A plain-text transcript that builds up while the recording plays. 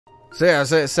So yeah, I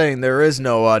was saying there is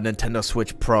no Nintendo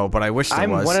Switch Pro, but I wish there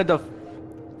was.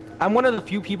 I'm one of the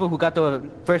few people who got the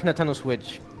first Nintendo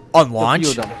Switch. On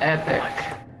launch?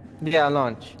 Epic. Yeah,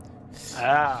 launch.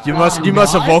 You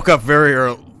must have woke up very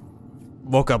early.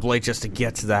 Woke up late just to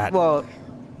get to that. Well,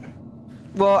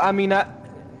 I mean,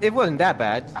 it wasn't that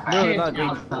bad.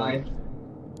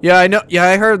 Yeah, I know. Yeah,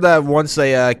 I heard that once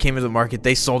they came into the market,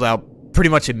 they sold out pretty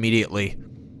much immediately.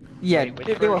 Yeah,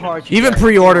 they were hard. Even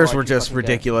pre-orders were just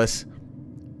ridiculous.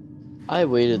 I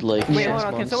waited like Wait, hold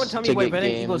on. Can someone tell me what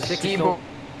Resident Evil 6 is?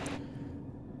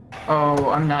 Oh,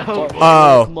 I'm not.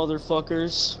 Oh,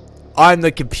 motherfuckers! I'm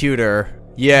the computer.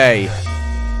 Yay!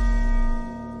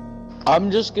 I'm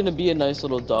just gonna be a nice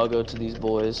little doggo to these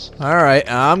boys. All right,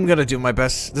 I'm gonna do my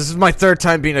best. This is my third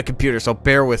time being a computer, so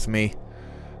bear with me.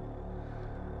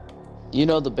 You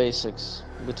know the basics,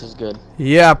 which is good.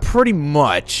 Yeah, pretty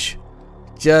much.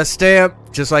 Just stay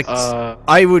up, just like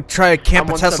I would try a camp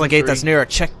a Tesla gate that's near a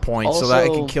checkpoint, also, so that I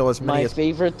can kill as many as. My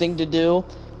favorite thing to do,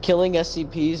 killing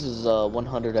SCPs, is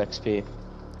 100 XP.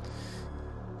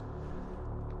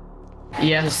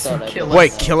 Yes,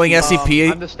 wait, killing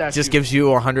SCP just gives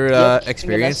you 100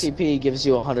 experience? SCP gives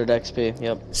you 100 XP,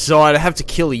 yep. So I'd have to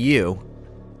kill you.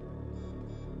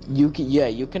 Yeah,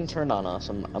 you can turn on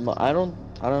us. I don't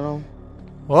know.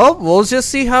 Well, we'll just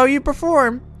see how you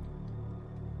perform.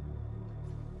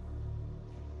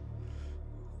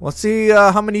 Let's see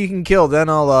how many you can kill, then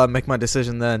I'll make my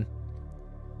decision then.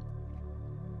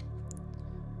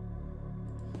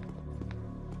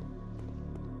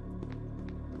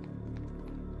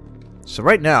 So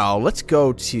right now, let's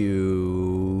go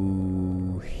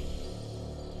to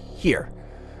here.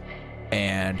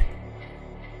 And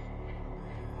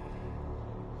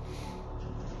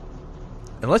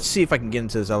let's see if I can get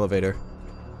into this elevator.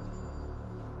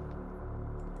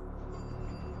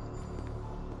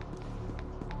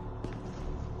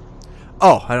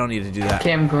 Oh, I don't need to do that.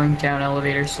 Okay, I'm going down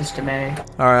elevator system A.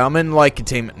 Alright, I'm in light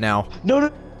containment now.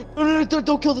 No,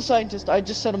 don't kill the scientist. I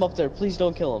just set him up there. Please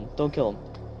don't kill him. Don't kill him.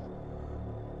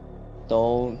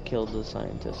 Don't kill the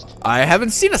scientist. I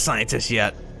haven't seen a scientist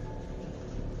yet.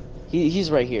 He's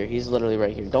right here. He's literally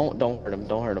right here. Don't hurt him.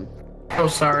 Don't hurt him. Oh,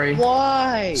 sorry.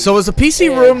 Why? So is the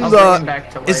PC room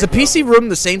is the PC room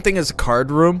the same thing as a card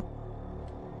room?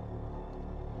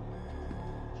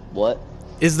 What?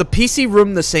 Is the PC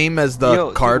room the same as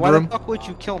the card room? Why the fuck would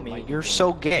you kill me? You're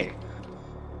so gay.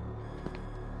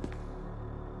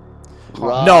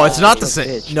 No, it's not the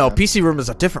same. No, PC room is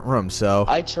a different room, so.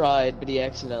 I tried, but he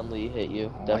accidentally hit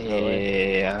you.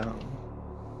 Definitely. Yeah.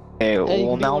 Hey, Hey, well, you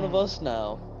can be now one of us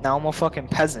now. Now I'm a fucking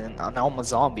peasant. Now I'm a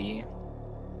zombie.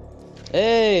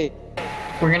 Hey!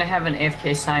 We're gonna have an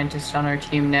AFK scientist on our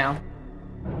team now.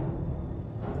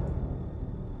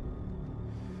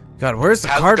 God, where's the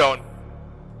card?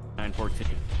 914.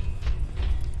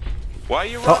 Why are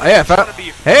you Oh, hey, I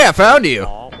found you.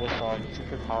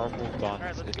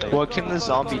 What can the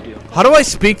zombie do? How do I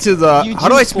speak to the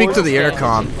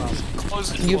intercom?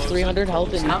 You have 300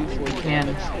 health and you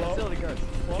can.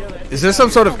 Is there some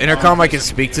sort of intercom I can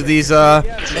speak to these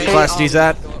Class D's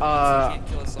at? No,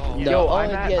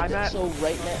 I'm at so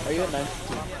right now, are you at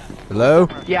 914? Hello?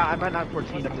 Yeah, I'm at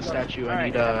 914 of the statue.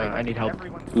 I need help.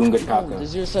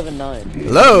 There's 079.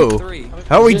 Hello?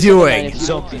 How are we doing? If you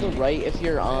go to the right, if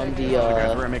you're on the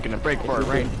we're making a break for it,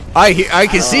 right? I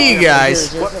can see you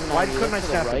guys. Why couldn't I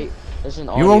step right?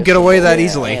 You won't get away that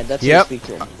easily. Yep.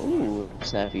 Ooh,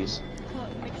 snappies.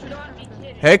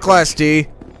 Hey, Class D.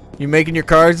 You making your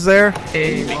cards there?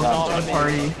 Hey, welcome to the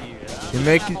party. You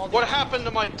making? What happened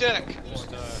to my dick?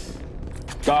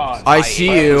 God. I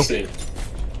see you.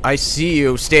 I see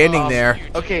you standing there.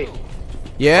 Okay.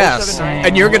 Yes,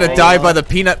 and you're gonna die by the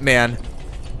Peanut Man.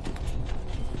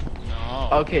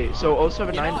 Okay, so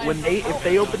 079, if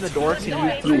they open the door,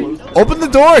 can you open the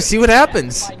door? See what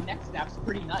happens.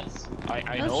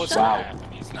 I know it's gonna happen.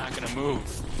 He's not gonna move.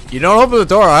 You don't open the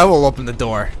door, I will open the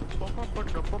door.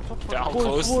 I'll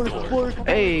close the door.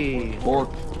 Hey. All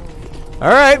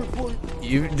right,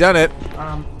 you've done it.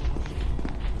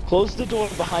 Close the door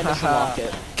behind us and lock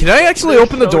it. Can I actually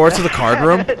open the door to the card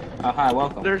room? Hi,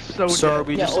 welcome. They're so are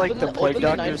we just like the plague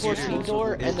doctors? Open the 914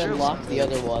 door and then lock the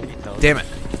other one. Damn it.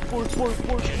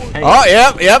 Oh,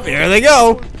 yep, here they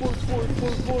go.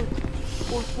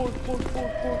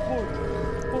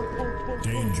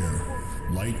 Danger.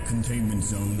 Light containment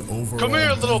zone over. Come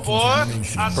here, little boy.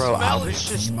 Bro, I was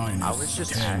just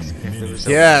asking if there was.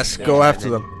 Yes, go after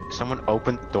them. Someone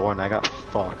opened the door and I got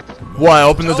fucked. Why,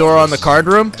 open the door on the card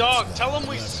room? Dog, tell him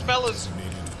we smell his.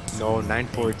 No,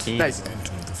 914. Nice.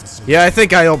 Yeah, I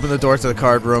think I opened the door to the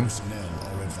card room.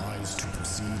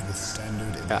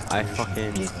 Yeah, I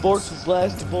fucking... Bork's his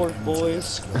last Bork,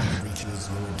 boys.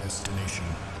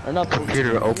 Or not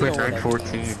Computer open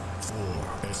 914.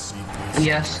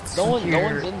 Yes. No one's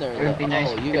in there. It would be nice.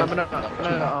 Oh, you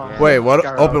guys. Wait, what?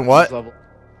 Open what?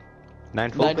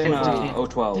 914.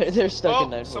 012. They're stuck in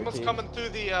 914. Someone's coming through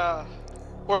the,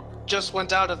 or just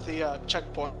went out of the,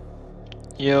 checkpoint.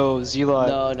 Yo,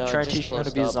 Zila, No, try to just teach me how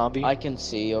to close be a up. zombie. I can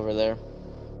see over there.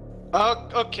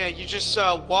 Okay, you just,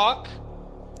 walk,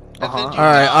 and then you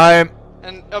Alright,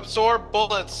 and absorb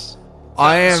bullets.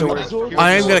 I am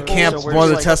gonna camp So we're one of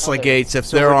the just Tesla gates if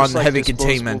they're we're on just like heavy disposable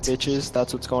containment. Bitches,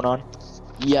 that's what's going on.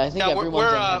 Yeah, I think Yeah,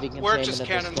 everyone's in heavy containment we're just at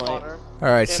cannon this point. fodder.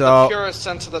 Alright, In the so purest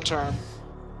sense of the term.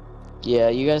 Yeah,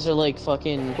 you guys are like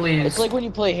fucking. Please. It's like when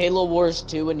you play Halo Wars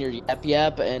 2 and you're Yap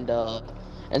Yap and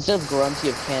instead of Grunty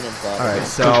of cannon fodder. alright,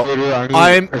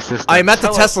 so I'm at the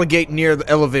Tesla gate near the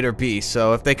elevator B,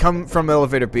 so if they come from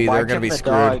elevator B, they're gonna be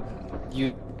screwed.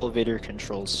 You elevator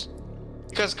controls.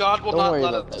 Because God will Don't not worry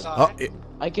let about us that. die. Oh,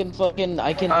 I can.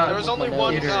 There is only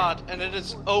one Peter. God, and it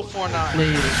is 049.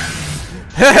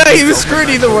 Please. he was screwed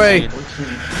either way.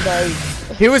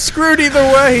 Nice. He was screwed either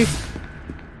way.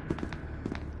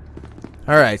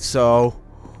 Alright, so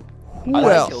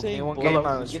well, Anyone Boy, kill him? it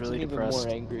I was gets really even depressed.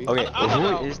 more angry. Okay, I don't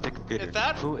know. who is the computer? If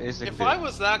Who is the if computer? I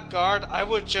was that guard, I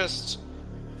would just,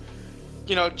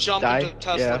 you know, jump Die? into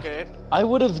Tesla Yeah. gate. I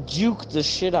would have juked the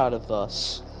shit out of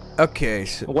us. okay,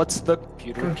 so What's the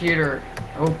computer? Computer,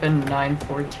 open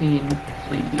 914,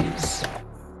 please.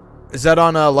 is that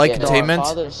on light Yeah, no, our containment?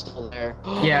 father's still there.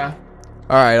 Yeah.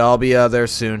 Alright, I'll be there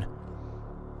soon.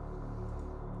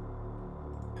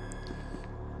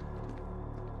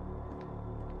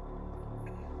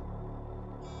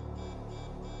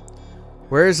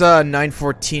 Where's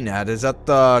 914 at? Is that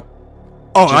the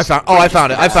I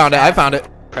found it.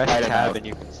 Press tab and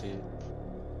you can see it.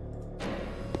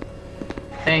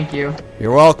 Thank you.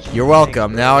 You're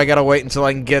welcome. Now I gotta wait until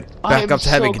I can get back I'm up to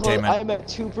heavy so close. containment. I'm at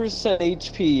 2%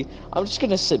 HP. I'm just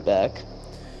gonna sit back.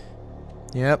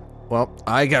 Yep. Well,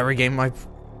 I gotta regain my.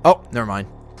 Oh, never mind.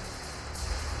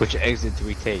 Which exit do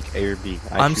we take? A or B?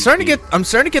 I'm starting to get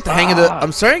the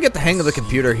hang of the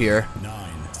computer here. 9,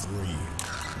 3,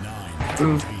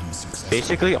 9,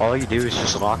 Basically, all you do is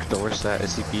just lock doors that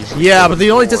SCPs. Yeah, but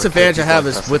the only disadvantage I have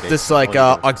is with this like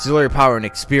auxiliary power and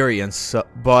experience,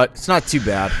 but it's not too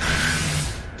bad.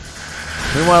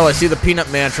 Meanwhile, I see the Peanut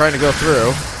Man trying to go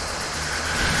through.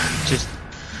 Just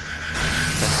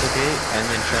investigate and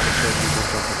then try to kill people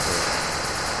jumping through.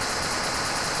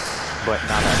 But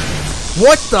not us.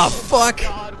 What the fuck?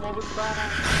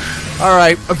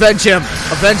 Alright, avenge him,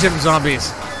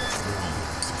 zombies.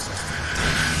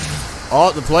 Oh,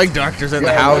 the plague doctor's in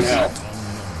the house.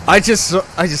 I just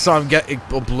saw him get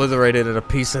obliterated into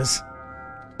pieces.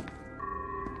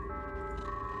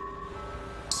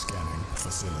 Scanning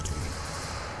facility.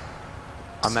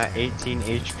 I'm at 18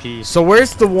 HP. So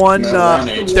where's the one?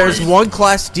 There's one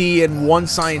Class D and one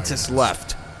scientist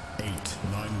left. 8,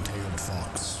 9-tailed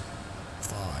fox.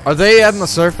 5. Are they on the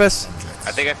surface?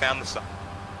 I think I found the.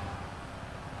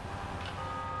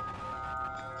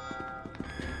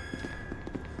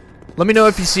 Let me know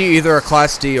if you see either a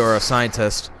Class D or a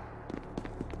scientist.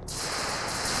 I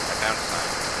found a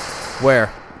sign.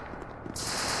 Where?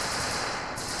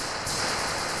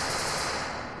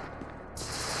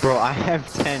 Bro, I have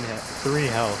 3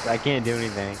 health. I can't do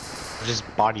anything. Just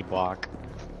body block.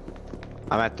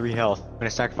 I'm at 3 health. I'm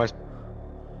gonna sacrifice.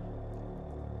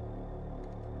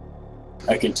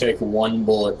 I can take 1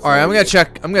 bullet. All right, I'm gonna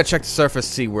check the surface,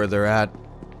 see where they're at.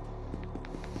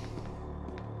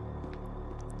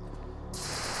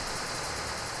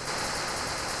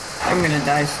 I'm gonna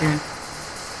die soon.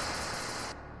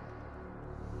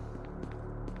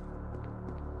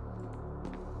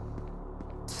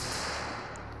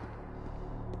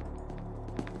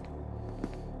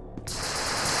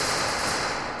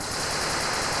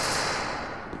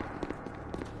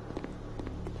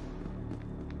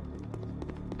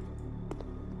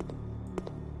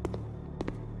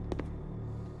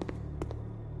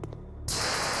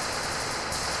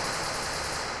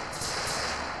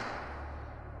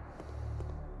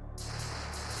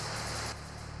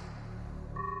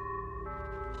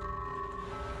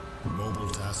 Mobile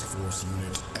Task Force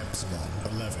Unit Epsilon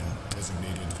 11,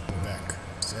 designated Quebec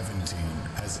 17,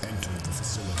 has entered the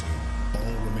facility.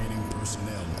 All remaining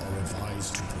personnel are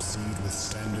advised to proceed with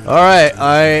standard. All right,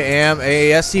 I am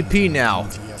a SCP now.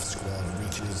 TF squad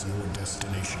reaches your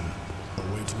destination.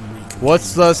 Awaiting reconvening.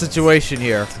 What's the situation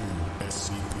here? 2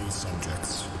 SCP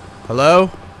subjects. Hello?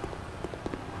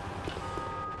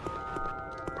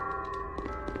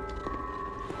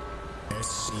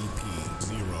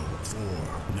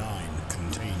 SCP-049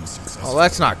 contained successfully. Oh,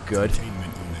 that's not good.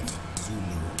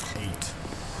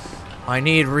 I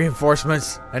need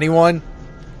reinforcements. Anyone?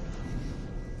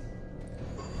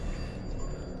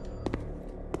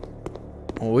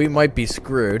 Well, we might be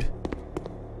screwed.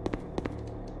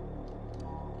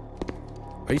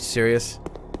 Are you serious?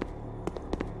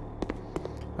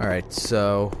 Alright,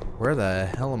 so where the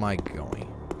hell am I going?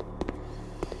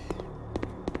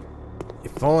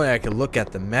 If only I could look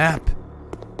at the map.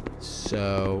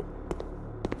 So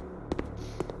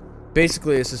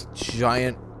basically it's this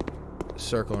giant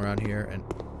circle around here, and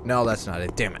no, that's not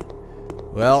it. Damn it.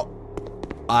 Well,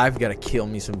 I've got to kill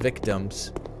me some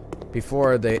victims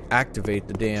before they activate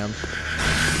the damn.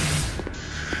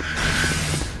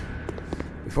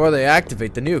 Before they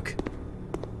activate the nuke.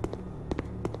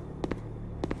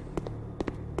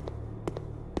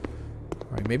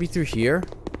 Alright, maybe through here.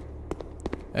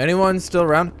 Anyone still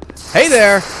around? Hey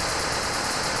there!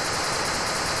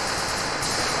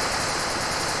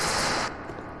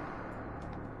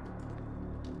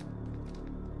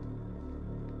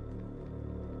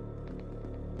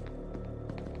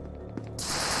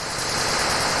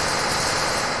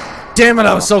 Damn it,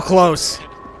 I was so close.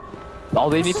 All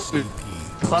they need is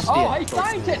Oh, hey,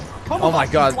 scientist! Come Oh on, my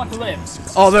god. want to live.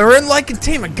 Oh, they're in light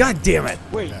containment. God damn it.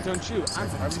 Wait, don't you? I'm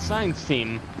part of the science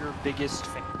team. your biggest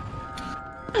fan.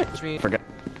 Forget.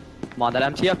 Come on, that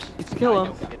MTF. Let's kill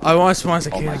him. I want to spawn as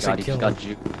a Oh kid my to god, he kill just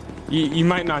him. got juked. You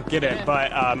might not get it,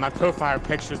 but my profile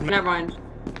pictures. Never mind.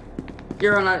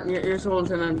 You're on a, you're sold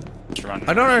to them.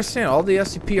 I don't understand. All the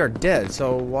SCP are dead,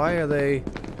 so why are they...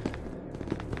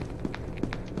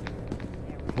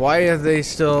 Why are they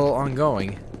still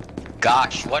ongoing?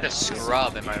 Gosh, what a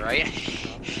scrub, am I right?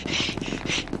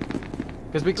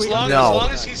 Because we As long No.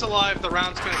 as he's alive, the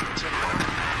round's gonna continue.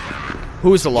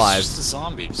 Who's alive? It's just the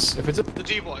zombies. If it's a The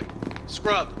D-boy.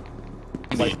 Scrub.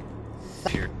 Like,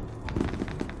 here.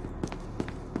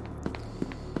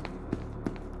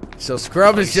 So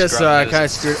Scrub is just kind of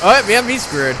screwed. Oh, yeah, he's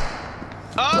screwed.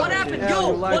 What happened?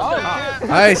 Yo, what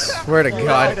the? I swear to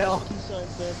God.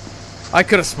 I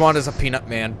could have spawned as a peanut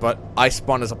man, but I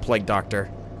spawned as a plague doctor.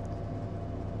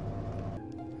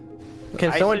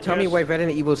 Can someone tell me why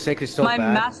Resident Evil 6 is so My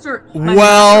bad? master.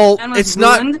 Well, plan was it's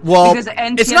not. ruined Well, because the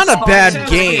it's not a NTS bad followed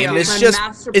game. me. It's My just.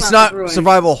 master It's plan not was ruined.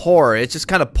 survival horror. It's just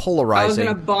kind of I was polarizing.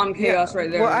 gonna bomb chaos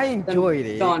right there. Well, I enjoyed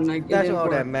it. Done. Like, That's it all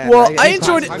didn't that work. matters. Well, I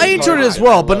enjoyed it. I enjoyed it as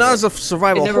well, but not as a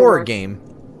survival It never horror worked. game.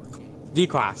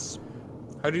 D-class.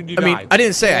 How did you I mean, die? I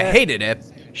didn't say I hated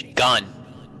it. Gun.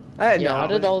 I Yeah, know, how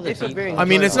did all the it's a very I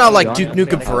mean, it's enjoyable not like game. Duke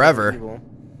Nukem Forever.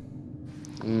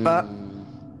 But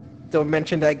don't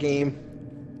mention that game.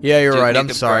 Yeah, you're Dude, right. I'm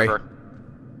Nukem sorry. Forever.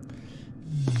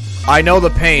 I know the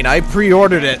pain. I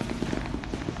pre-ordered it.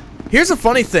 Here's a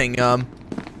funny thing. Hey,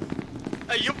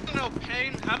 you wanna know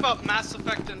pain? How about Mass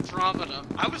Effect Andromeda?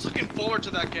 I was looking forward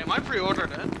to that game. I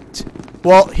pre-ordered it.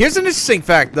 Well, here's an interesting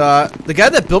fact. The guy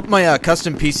that built my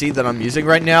custom PC that I'm using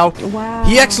right now,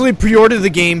 he actually pre-ordered the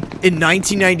game in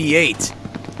 1998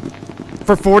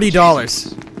 for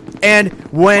 $40. And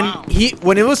when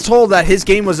it was told that his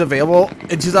game was available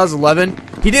in 2011,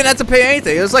 he didn't have to pay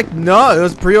anything. It was like, no, it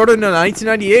was pre-ordered in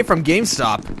 1998 from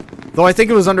GameStop. Though I think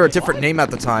it was under a different name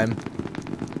at the time.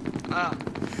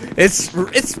 It's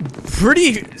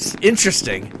pretty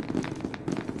interesting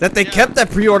that they kept that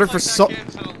pre-order for so.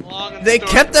 They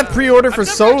kept that pre-order for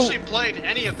so. I've never actually played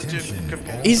any of the Duke Nukem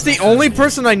games. He's the only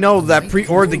person I know that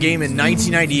pre-ordered the game in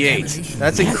 1998.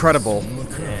 That's incredible.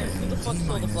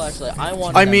 The flashlight. I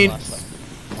want. I mean,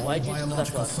 why'd you steal that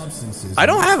flashlight? I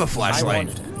don't have a flashlight.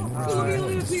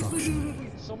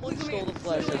 Someone stole the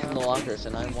flashlight from the lockers,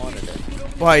 and I wanted it.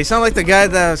 Why, you sound like the guy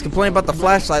that was complaining about the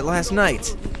flashlight last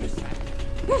night.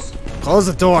 Close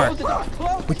the door.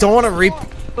 We don't want to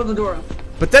Close the door.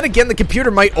 But then again, the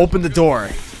computer might open the door.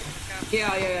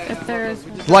 Yeah. If there's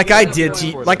Like I did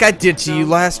to you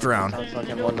last round.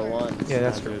 Fucking 1-to-1. Yeah,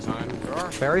 that's true.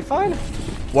 Very fine.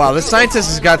 Wow, this scientist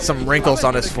has got some wrinkles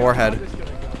on his forehead.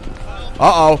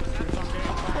 Uh-oh.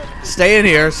 Stay in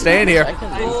here. Stay in here.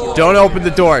 Don't open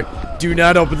the door. Do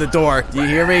not open the door. Do you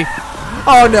hear me?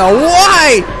 Oh, no.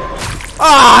 Why?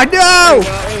 Ah, no.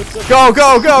 Go,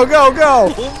 go, go, go,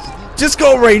 go. Just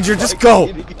go, Ranger. Just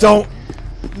go. Don't.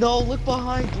 No, look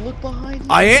behind. Look behind.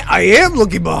 I am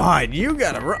looking behind. You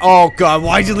gotta run. Oh, God.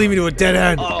 Why'd you leave me to a dead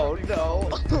end? Oh,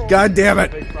 no. God damn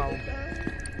it.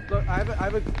 Look, I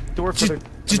have a door for the...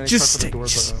 Just stay.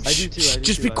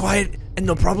 Just be quiet, and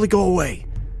they'll probably go away.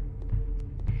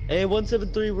 Hey,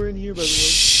 173, we're in here, by the way.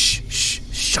 Shh, shh,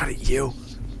 shut it, you.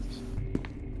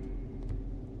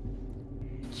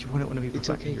 You wouldn't want to be It's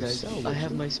okay, guys. I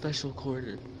have my special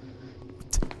quarter.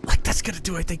 Like, that's gonna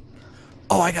do, I think.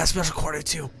 Oh, I got a special quarter,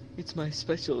 too. It's my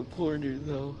special corner,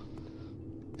 though.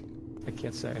 I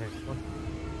can't say.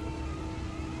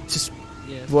 Just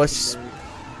Yeah. what's?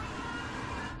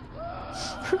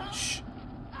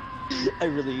 I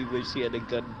really wish he had a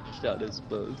gun to shot us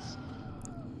both.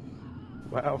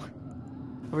 Wow.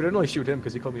 I didn't really shoot him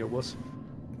because he called me a wuss.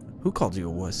 Who called you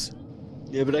a wuss?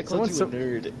 Yeah, but I called you a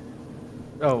nerd.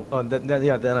 Oh,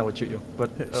 then I would shoot you.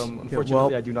 But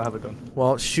unfortunately, I do not have a gun.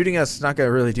 Well, shooting us is not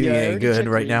gonna really do you any good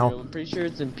right now. I'm pretty sure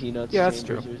it's in Peanuts. Yeah, that's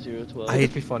true.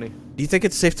 It'd be funny. Do you think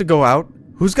it's safe to go out?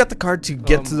 Who's got the card to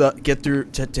get through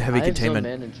to heavy I have containment?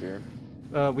 manager.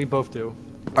 We both do.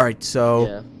 All right, so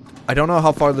Yeah. I don't know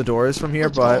how far the door is from here,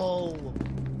 but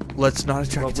let's not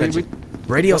attract attention.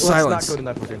 Radio silence. Let's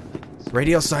not go to that platoon.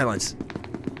 Radio silence.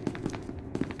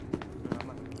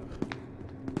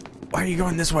 Why are you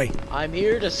going this way? I'm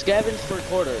here to scavenge for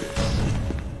quarters.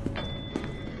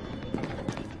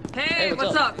 Hey,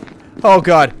 what's up? Oh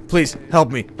God, please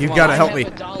help me. You've got to help me. I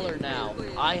have $1 now.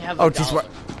 I have Oh $1. jeez, what?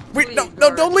 Wait, no,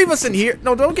 don't leave us in here.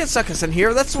 No, don't get suck us in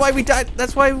here. That's why we died.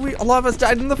 That's why a lot of us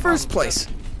died in the first place.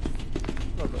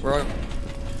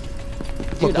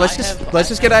 Look, let's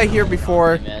just get out of here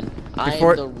before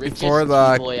before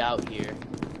the boy out here.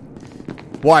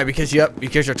 Why? Because you're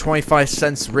 25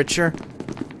 cents richer.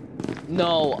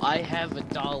 No, I have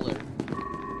 $1.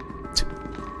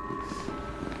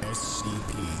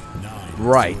 SCP-9.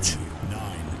 Right.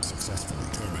 9 successfully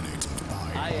terminated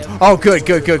by... Oh, good.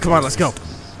 Come on, let's go.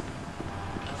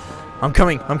 I'm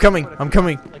coming.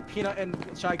 Like Peanut and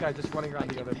Shy Guy just running around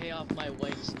together. Pay off my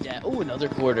wife's debt. Ooh, another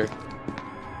quarter.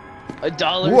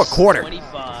 $1. Ooh, a quarter.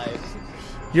 25.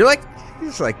 You're like,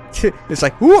 it's like,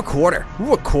 ooh, a quarter.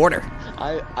 Ooh, a quarter.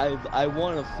 I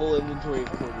want a full inventory of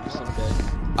quarters someday.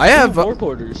 I have 4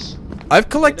 quarters. I've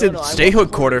collected No, Stay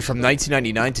Hood quarters from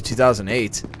 1999 to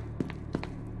 2008.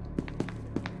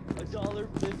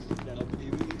 $1.50 now,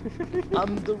 baby.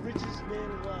 I'm the richest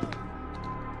man alive.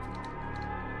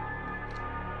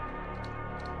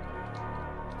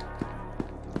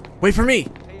 Wait for me.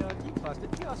 Hey, D-Class, did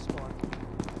you spawn?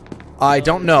 I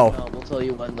don't know. No, we'll tell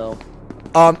you when though.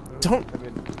 Don't.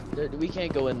 We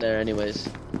can't go in there anyways.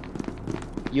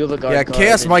 You have a guard Yeah, card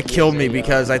Chaos and might he kill has me a,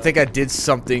 because I think I did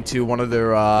something to one of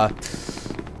their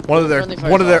Friendly fire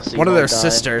policy, you won't die.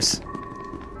 sisters.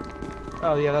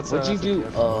 Oh yeah, that's. What'd you do?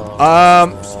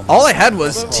 All I had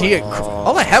was tea and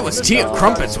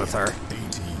crumpets with her.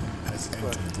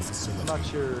 I'm not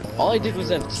sure. All I did was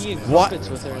have tea and What? crumpets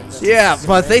with her. And then- Yeah,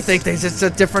 but they think it's a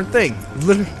different thing.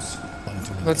 Literally.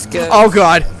 Let's get. Oh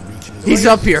God, he's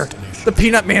up here. The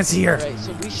Peanut Man's here. Alright,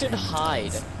 so we should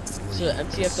hide. So the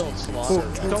MTF don't slaughter.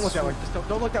 Don't look that way. Just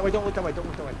don't look that way. Don't look that way. Don't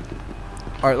look that way.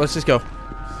 All right, let's just go.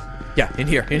 Yeah, in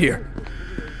here.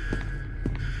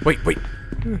 Wait.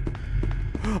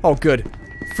 Oh, good.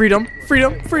 Freedom. One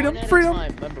at a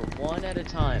time. Remember, one at a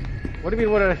time. What do you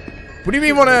mean one at a? What do you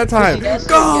mean one at a time? He has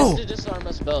Go! to disarm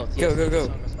us both. Go. You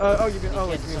mean? Oh, you mean him?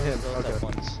 Okay. Okay.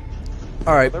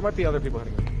 All right. There might be other people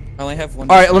hitting him. I only have one.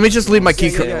 All right, let me just leave my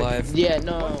key card. Yeah,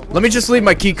 no. Let me just leave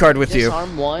my key card with you.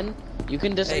 Disarm one. You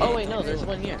can disarm. Oh wait, no, there's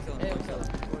one here.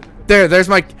 Hey, There's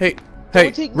my hey,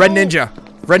 Red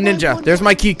Ninja. There's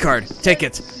my key card. Take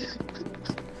it.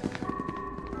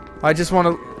 I just want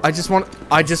to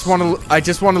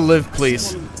live,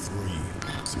 please.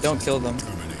 Don't kill them.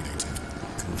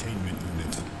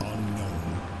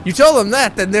 You tell them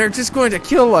that, then they're just going to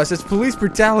kill us. It's police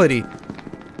brutality.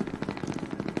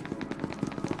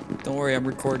 Don't worry, I'm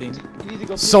recording.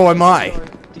 So am I.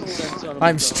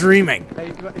 I'm streaming.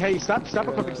 Hey, stop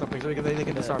equipping something so they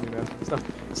can disarm you, man.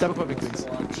 Stop equipping things.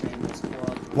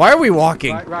 Why are we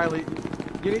walking? Riley,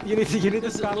 you need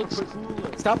to stop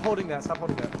holding that. Stop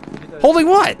holding that. Holding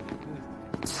what?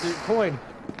 The coin.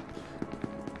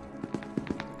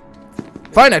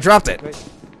 Fine, I dropped it.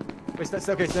 Wait, that's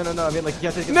okay. No. I mean, like, you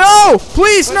have to get. No!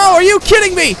 Please, no! Are you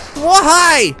kidding me?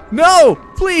 Why? No!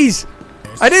 Please!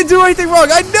 I didn't do anything wrong.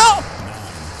 I know!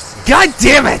 God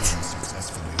damn it!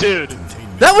 Dude.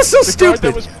 That was so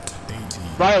stupid.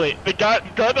 Riley, the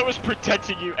guard that was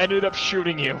protecting you ended up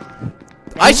shooting you.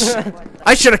 I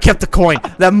should have kept the coin.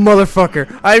 That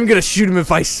motherfucker. I'm gonna shoot him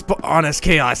if I spawn as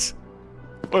Chaos.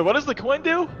 Wait, what does the coin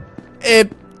do?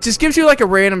 It just gives you like a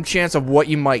random chance of what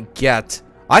you might get.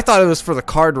 I thought it was for the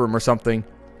card room or something.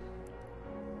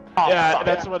 Yeah,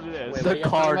 that's what it is. The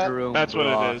card room. That's what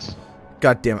it is.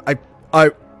 God damn it. I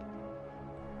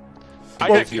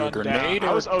got you a grenade.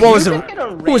 What was it?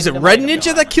 Who was it? Red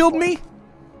Ninja that killed me?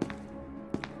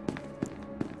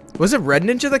 Was it Red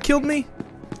Ninja that killed me?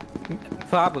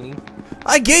 Probably.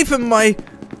 I gave him my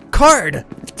card,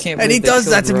 and he does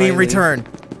that to me in return.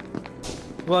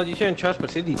 Well, you shouldn't trust the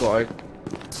city guard.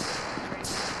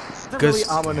 really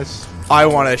ominous. I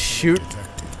want to shoot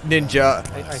Ninja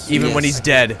even when he's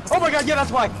dead. Oh my god, yeah,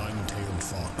 that's why.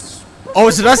 Oh,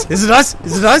 is it us? Is it us?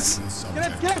 Is it us?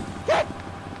 Get it, get it, get it!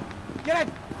 Get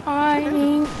it!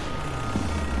 Hiding.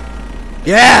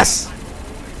 Yes!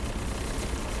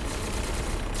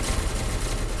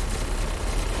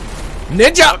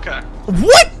 Ninja! Okay.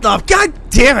 What the? God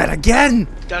damn it, again!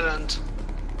 Dead end.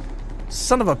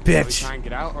 Son of a bitch. Try and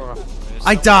get out, or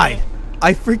I died.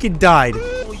 I freaking died.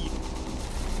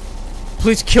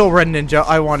 Please kill Red Ninja.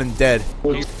 I want him dead.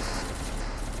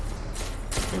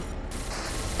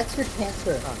 That's for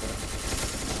cancer.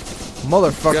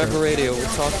 Motherfucker. Grab a radio, we'll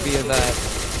talk via that.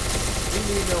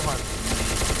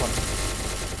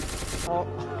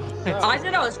 I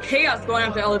said I was chaos going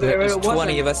up the elevator. There's It wasn't.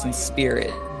 20 of us in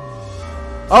spirit.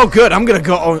 Oh, good. I'm gonna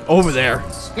go over there.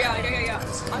 Yeah.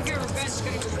 I'm getting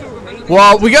revenge.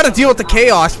 Well, we gotta deal with the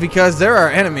chaos because they're our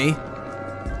enemy.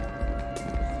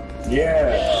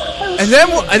 Yeah. And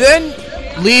then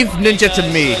leave Ninja to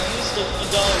me. I used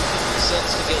 $1.50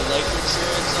 to get life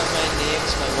insurance on my name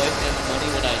so my wife can have money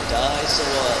when I die. So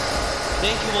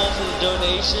thank you all for the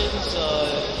donations.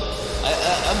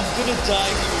 I'm gonna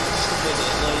die here in just a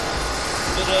minute,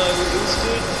 but it was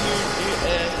good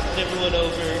having everyone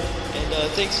over, and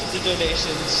thanks for the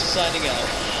donations. Signing out.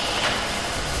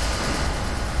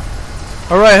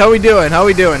 All right, how we doing? How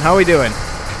we doing? How we doing?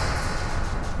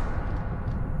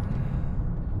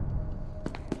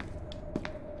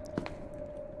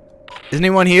 Is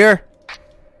anyone here?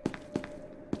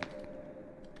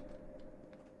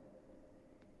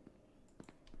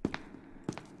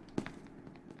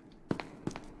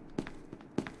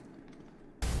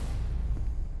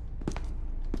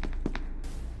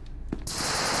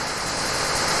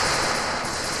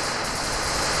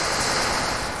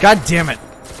 God damn it.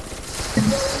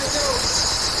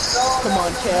 Come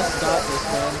on, Cass, got this,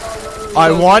 man.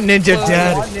 I want Ninja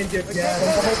dead.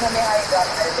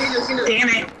 Damn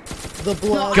it. The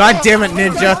blood. God damn it,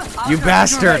 Ninja. You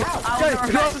bastard.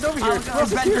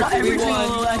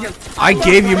 I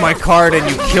gave you my card and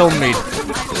you killed me.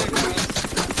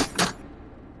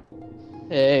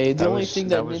 Hey, the only thing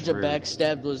that Ninja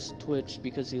backstabbed was Twitch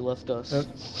because he left us.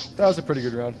 That was a pretty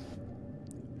good round.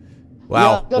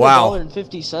 Wow, yeah, wow.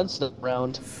 $1.50 that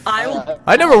round.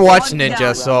 I never watched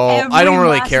Ninja, so I don't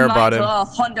really care about him.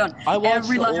 I watched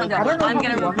every last night. I'm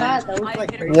getting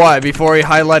revenge. What, before he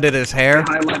highlighted his hair?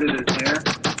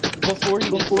 Before he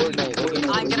did Fortnite.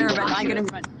 I'm getting revenge. I'm getting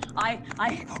revenge.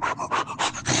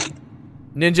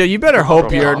 Ninja, you better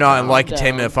hope you're not in like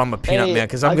entertainment if I'm a peanut man,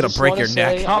 because I'm gonna break your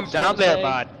neck. Calm down there,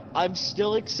 bud. I'm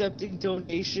still accepting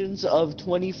donations of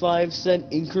 25-cent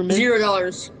increments.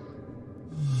 $0.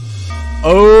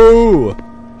 Oh!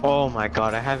 Oh my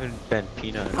god, I haven't been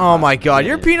peanut. Oh my god,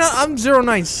 you're peanut? I'm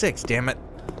 096, damn it.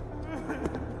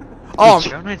 Oh,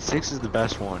 096 is the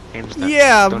best one. Hands down.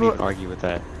 Yeah, Don't but even argue with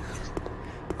that.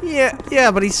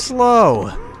 Yeah, but he's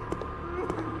slow.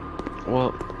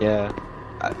 Well, yeah.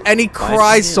 And he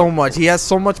cries so much. He has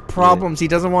so much problems. He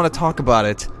doesn't want to talk about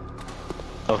it.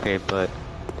 Okay, but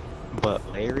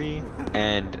Larry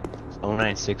and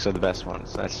 096 are the best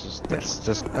ones. That's just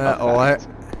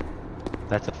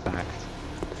that's a fact.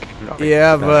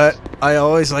 Yeah, but I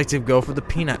always like to go for the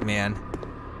peanut man.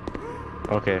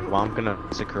 Okay, well I'm gonna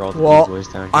secure all the Well, boys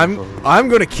down here. I'm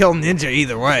gonna kill Ninja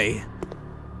either way.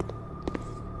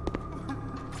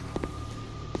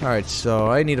 Alright, so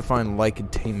I need to find like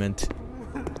containment.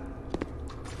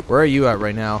 Where are you at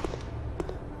right now?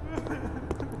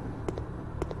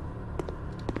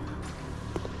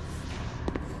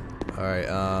 Alright,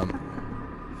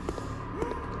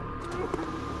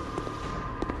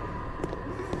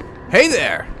 Hey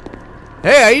there!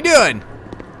 Hey, how you doing?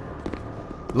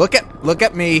 Look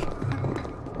at me.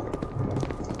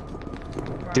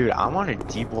 Dude, I want a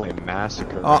D-boy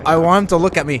massacre. Oh, I want him to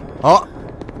look at me. Oh.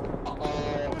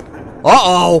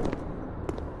 Uh-oh.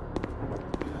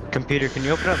 Computer, can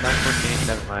you open up 914?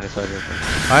 Never mind, it's already open.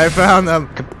 I found them.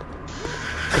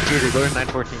 Computer, go to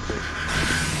 914, please.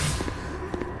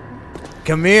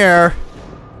 Come here.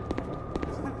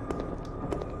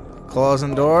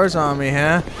 Closing doors on me,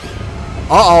 huh?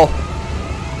 Uh-oh.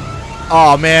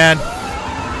 Oh, man.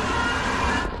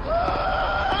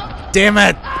 Damn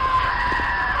it.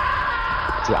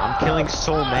 Dude, I'm killing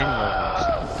so many of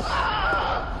them.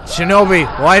 Shinobi,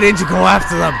 why didn't you go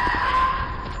after them?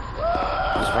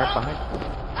 He's right behind me.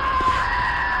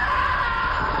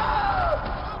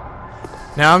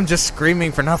 Now I'm just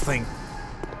screaming for nothing.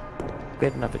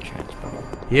 Get another chance, bro.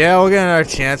 Yeah, we'll get another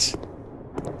chance.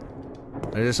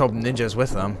 I just hope Ninja's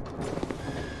with them.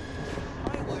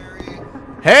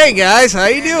 Hey guys, how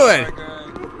you doing?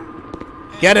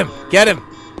 Get him, get him.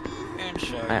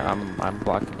 I'm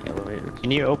blocking the elevator.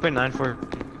 Can you open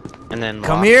 9-4 and then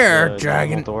come lock here, the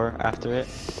dragon door after it?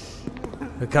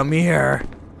 Come here.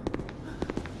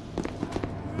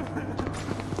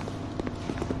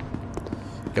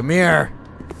 Come here.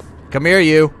 Come here,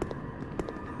 you.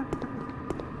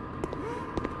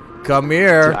 Come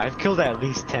here. Dude, I've killed at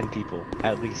least 10 people.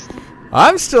 At least.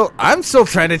 I'm still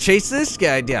trying to chase this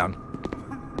guy down.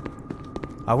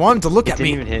 I want him to look at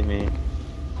me. Didn't even hit me.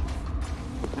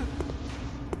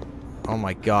 Oh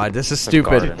my god, this is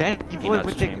stupid. Dude, that boy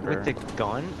with the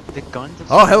gun does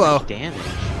oh, hello. so much damage.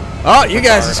 Oh, you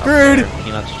guys are screwed.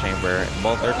 Peanuts chamber.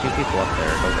 Well, there are 2 people up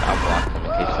there. I'll block them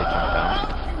in case they jump down.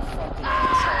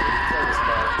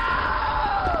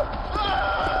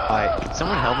 Alright, can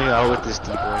someone help me out with this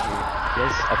D-boy here? He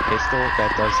has a pistol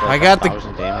that does like I got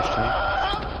 1,000 damage to me.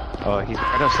 Oh, he's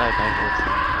right outside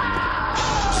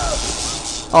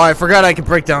 914. Oh, I forgot I could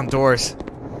break down doors.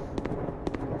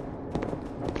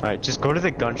 Alright, just go to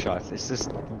the gunshots. It's this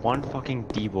one fucking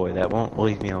D-boy that won't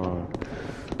leave me alone.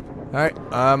 Alright,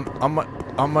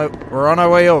 we're on our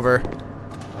way over.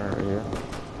 Where are you?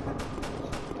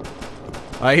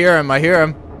 I hear him, I hear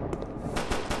him.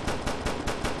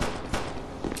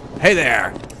 Hey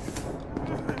there!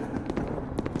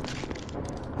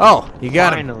 Oh, you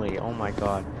got him. Finally, oh my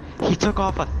god. He took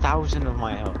off 1,000 of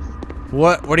my health.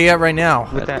 What are you at right now?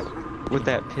 With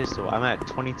that pistol, I'm at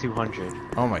 2,200.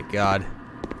 Oh my god.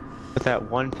 With that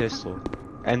one pistol.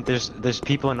 And there's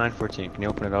people in 914. Can you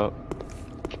open it up?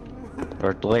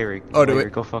 Or Larry. Oh, do Larry,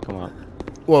 it. go fuck him up.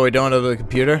 Whoa, we don't have the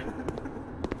computer?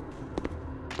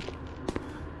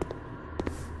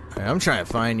 Okay, I'm trying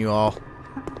to find you all.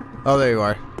 Oh, there you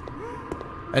are.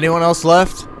 Anyone else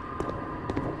left?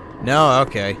 No?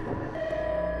 Okay.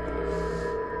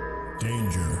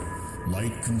 Danger.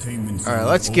 Light containment. Alright,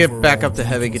 let's get back up to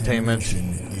heavy containment.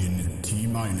 In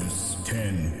T-minus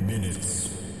 10 minutes.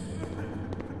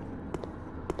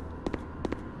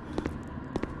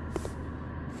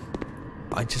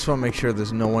 I just want to make sure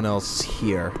there's no one else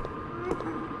here.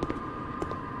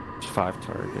 5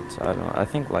 targets. I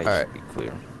think light should be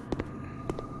clear.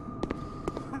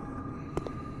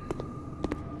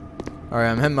 Alright,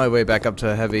 I'm heading my way back up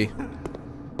to heavy.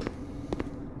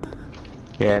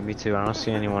 Yeah, me too. I don't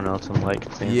see anyone else in light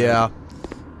containment. Yeah.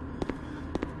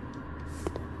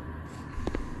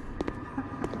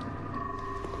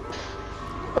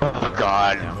 Oh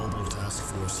god.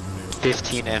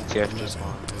 15 MTF just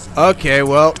spawned. Okay,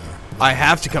 well, I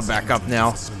have to come back up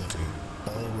now.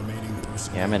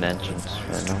 Yeah, I'm in engines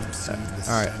right now.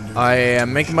 Alright, I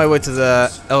am making my way to the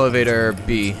elevator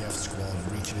B.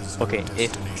 Okay,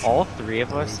 if all 3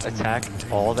 of us attack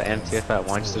all the MTF at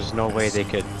once, there's no way they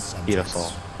could beat us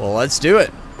all. Well, let's do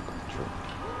it.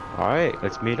 Alright,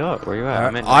 let's meet up. Where you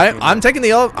at? I'm taking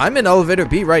the I'm in elevator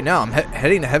B right now. I'm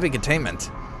heading to heavy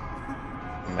containment.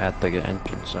 I'm at the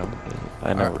entrance zone.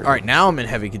 I know where. Alright, now I'm in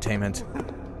heavy containment. I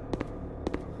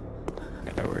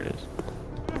know where it is.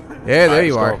 Yeah, there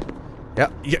you are.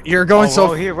 Yep, you're going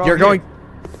you're going.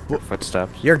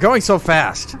 Footsteps. You're going so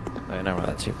fast. I know where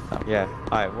that's you. Oh. Yeah.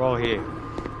 Alright, we're all here.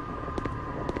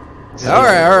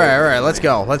 Alright. Let's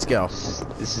go.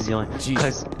 This is the only.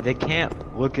 Because they can't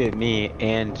look at me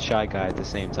and Shy Guy at the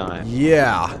same time.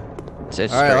 Yeah.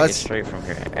 It's straight from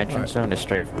here. Entrance zone is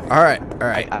straight from here.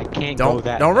 Alright. I can't go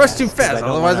that Don't rush too fast,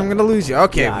 otherwise I'm gonna lose you.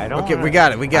 Okay, okay, we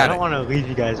got it. I don't want to leave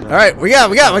you guys. Alright, we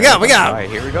got it. Alright,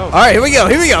 here we go. Alright, here we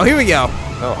go.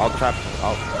 Oh, I'll trap.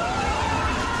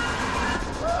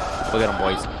 Look at him,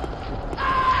 boys.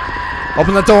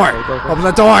 Open the door. Open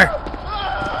the door.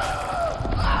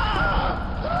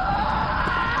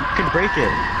 You can break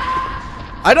it.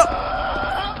 I don't.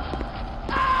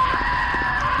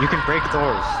 You can break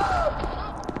doors.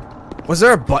 Was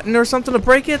there a button or something to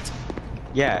break it?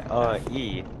 Yeah,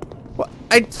 E. What?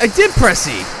 I did press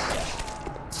E.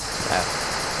 F.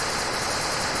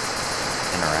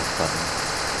 Interact button.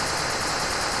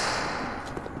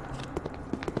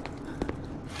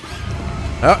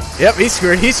 Oh, yep, he's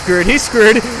screwed. He's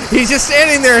just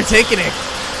standing there and taking it.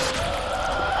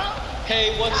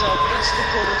 Hey, what's up? It's the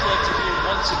Quarter Collective here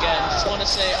once again. Just want to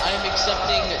say I'm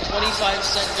accepting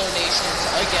 25-cent donations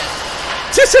again.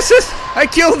 I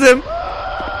killed him.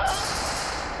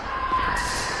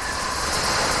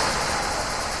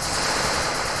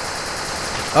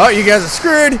 Oh, you guys are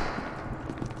screwed.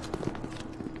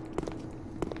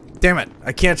 Damn it,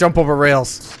 I can't jump over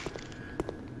rails.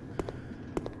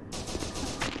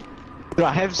 Dude,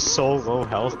 I have so low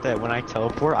health that when I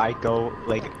teleport, I go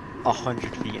like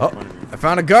 100 feet in front of me. I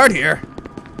found a guard here.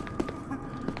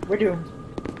 We're doomed.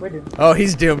 Oh,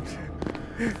 he's doomed.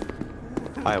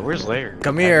 Alright, where's Larry?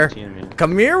 Come here.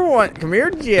 Come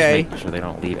here, Jay. Make sure they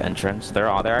don't leave entrance. They're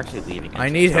actually leaving. I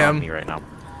need They're on him me right now.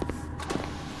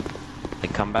 They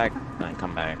come back. Then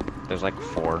come back. There's like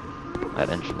 4 at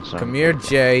entrance. So. Come here,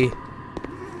 Jay.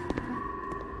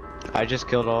 I just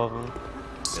killed all of them.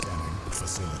 Scanning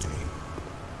facility.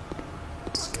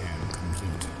 Scan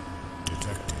complete.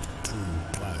 Detected 2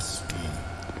 Class D.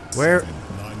 Where?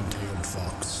 9-tailed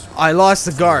fox. I lost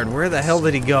the guard. Where the hell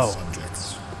did he go?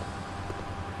 Subjects.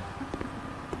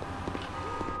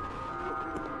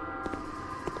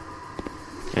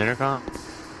 Intercom?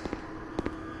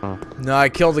 Oh. No, I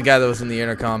killed the guy that was in the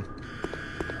intercom.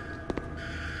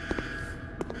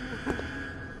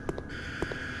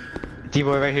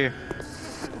 D-boy right here.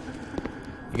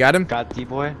 You got him? Got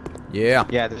D-boy? Yeah.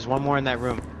 Yeah, there's one more in that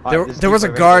room. There was a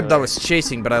guard that was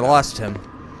chasing, but I lost him.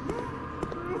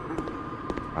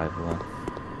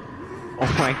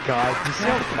 Oh my god, you see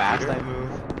how fast I move?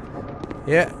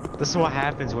 Yeah. This is what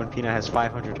happens when Peanut has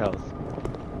 500 health.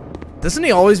 Doesn't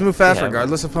he always move fast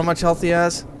regardless of how much health he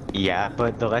has? Yeah,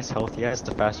 but the less health he has,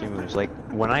 the faster he moves. Like,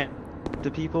 when I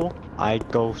to people, I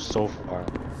go so far.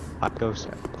 I go so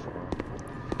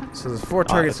far. So there's 4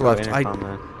 targets left.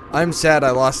 I'm sad I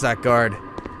lost that guard.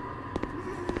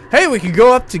 Hey, we can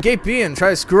go up to Gate B and try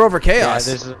to screw over Chaos.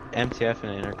 Yeah, there's an MTF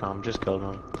and an intercom. Just killed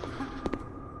him.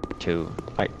 2.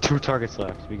 Alright, 2 targets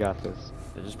left. We got this.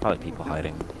 There's just probably people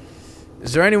hiding.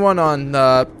 Is there anyone on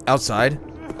outside?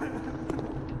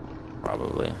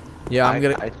 Probably. Yeah, I'm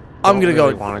gonna really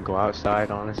go. Want to go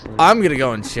outside, honestly? I'm gonna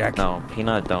go and check. No,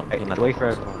 Peanut don't. Peanut wait for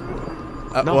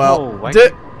everyone. No, well,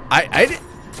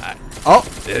 oh,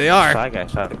 there they are.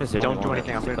 Don't do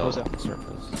anything. I'm gonna close up.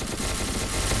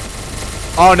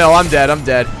 Oh no, I'm dead. I'm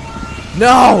dead.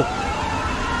 No.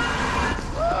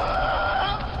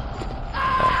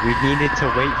 We needed to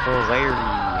wait for Larry.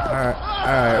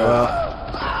 Alright, well.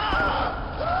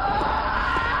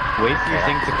 Wait for your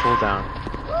thing to cool down.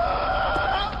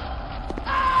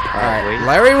 Alright,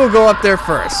 Larry will go up there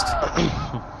first.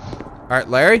 Alright,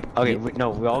 Larry? Okay,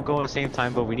 no, we all go at the same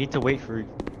time, but we need to wait for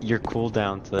your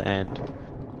cooldown to the end.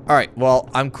 Alright, well,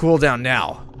 I'm cool down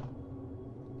now.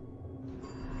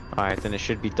 Alright, then it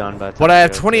should be done by the time. But I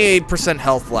have 28%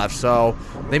 health left, so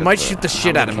they might shoot the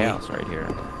shit out of me. Right here.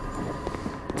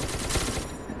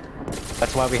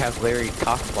 That's why we have Larry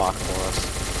cock block for us.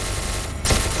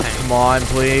 Come on,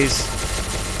 please.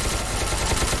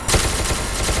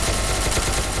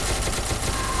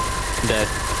 Dead.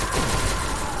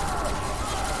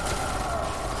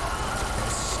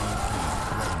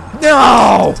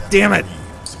 No! Damn it!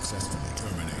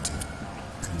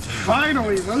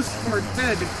 Finally, those 4 are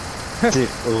dead. Dude,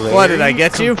 Larry, what did I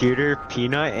get you? Computer,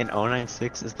 Peanut, and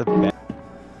 096 is the best.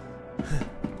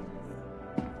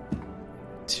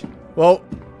 Well,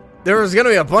 there was gonna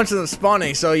be a bunch of them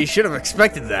spawning, so you should have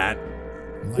expected that.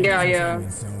 Yeah.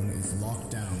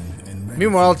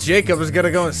 Meanwhile, Jacob is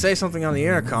gonna go and say something on the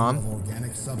intercom.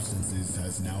 Organic substances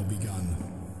has now begun.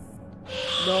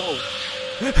 No.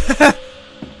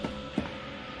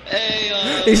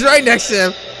 Hey, he's right next to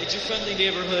him. It's your friendly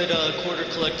neighborhood quarter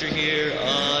collector here.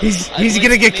 He's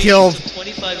gonna get killed.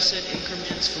 25-cent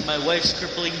increments for my wife's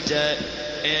crippling debt,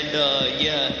 and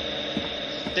yeah.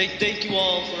 Thank you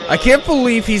all for. I can't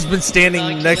believe he's been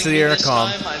standing next to the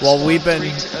intercom while we've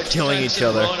been killing each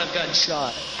other. I've gotten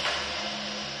shot.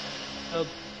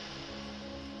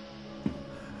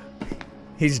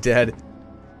 He's dead.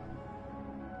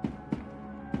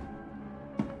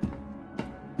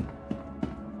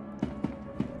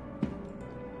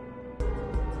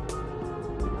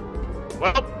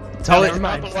 Well, tell it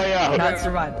not the way out. Not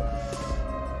survive.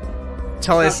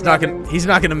 Tell us he's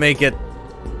not gonna make it.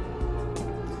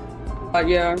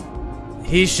 Yeah.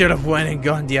 He should have went and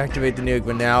gone deactivate the nuke,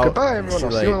 but now. Goodbye, everyone.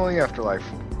 I'll see you in the afterlife.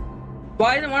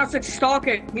 Why didn't want to stalk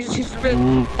it? He's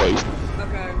really.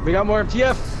 Okay. We got more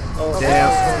MTF. Oh,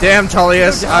 Damn,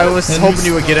 Tullius. I was hoping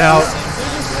you would get out.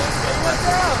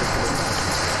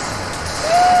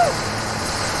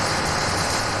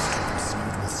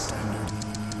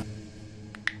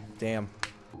 Damn.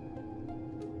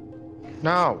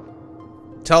 No.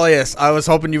 Tullius, I was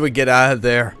hoping you would get out of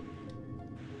there.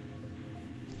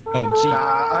 Oh, gee.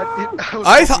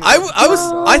 I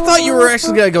thought you were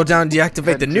actually gonna go down and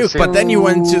deactivate the nuke, but then you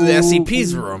went to the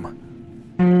SCP's room.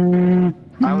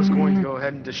 I was going to go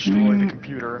ahead and destroy the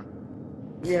computer.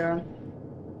 Yeah.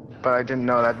 But I didn't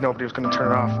know that nobody was going to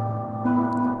turn it off.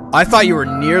 I thought you were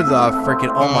near the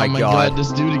freaking. Oh my god.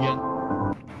 This dude again.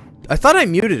 I thought I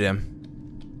muted him.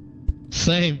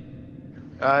 Same.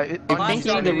 I think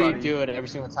you need to redo it every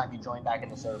single time you join back in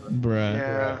the server. Bruh.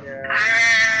 Yeah.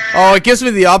 Oh, it gives me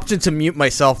the option to mute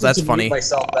myself. That's funny.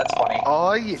 That's funny.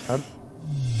 Oh, yeah.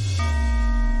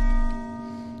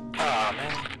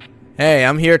 Hey,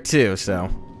 I'm here too, so.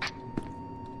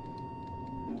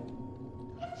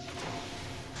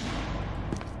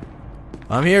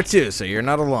 I'm here too, so you're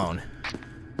not alone.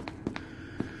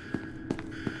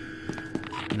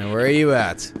 Now, where are you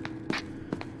at?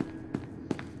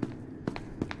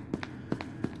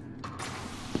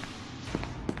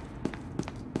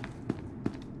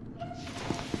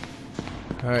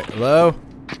 Alright, hello?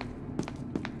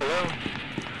 Hello?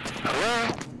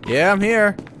 Hello? Yeah, I'm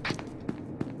here.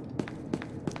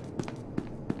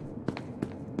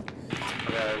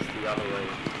 The other way.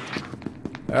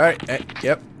 Alright,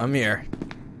 yep, I'm here.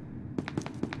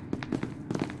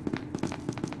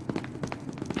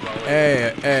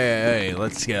 Hey,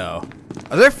 let's go.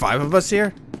 Are there 5 of us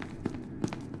here?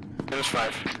 There's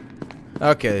 5.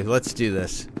 Okay, let's do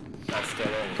this. Let's get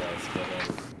in, guys. Get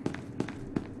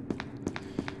in.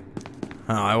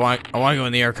 Oh, I want to go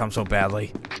in the air come so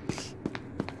badly.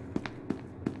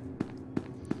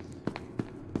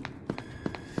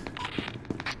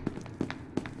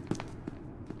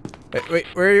 Wait,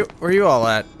 where are you all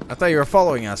at? I thought you were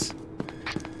following us.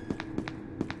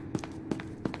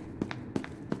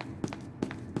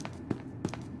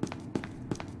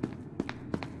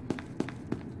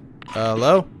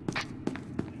 Hello?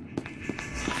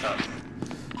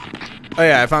 Oh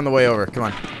yeah, I found the way over. Come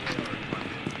on.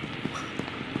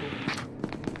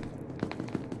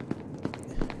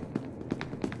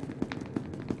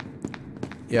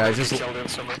 Yeah, I just killed him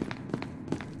somewhere.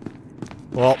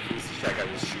 Well,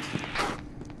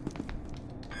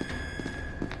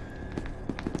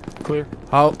 clear.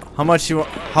 how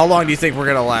long do you think we're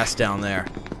gonna last down there?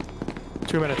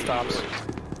 2 minutes tops.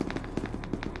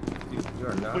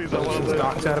 Please, I want to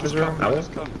docked out of his room.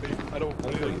 I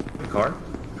don't car?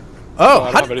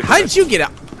 Oh, how did you get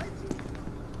out?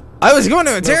 I was going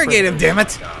to interrogate him, damn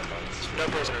it! No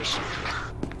prisoners.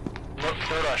 No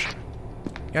Russian.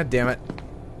 God damn it.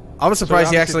 I was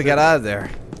surprised he actually got out of there.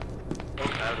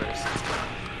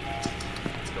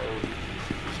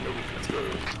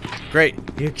 Great.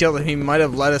 You killed him. He might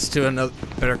have led us to another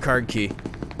better card key.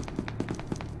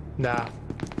 Nah.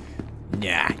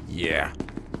 Nah, yeah.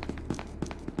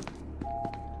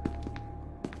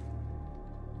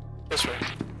 This way.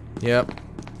 Yep.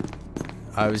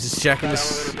 I was just checking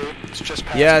this. It's just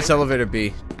Yeah, it's elevator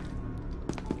B.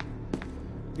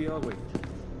 The other way.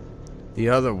 The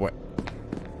other way.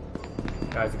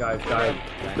 Guys.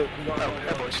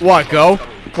 What, go?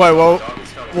 Wait,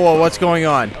 whoa, what's going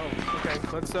on?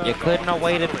 You couldn't have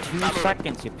waited 2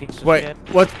 seconds, you piece of Wait, shit.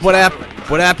 what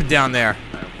happened down there?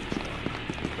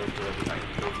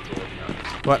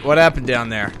 What happened down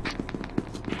there?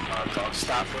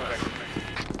 Stop moving.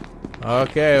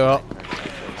 Okay, well.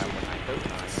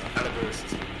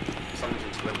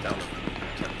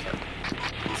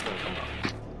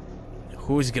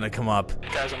 Who's gonna come up?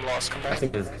 Guys, I'm lost. Come back. I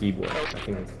think it's D-boy.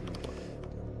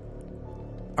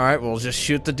 Alright, we'll just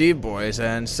shoot the D-boys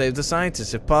and save the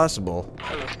scientists if possible.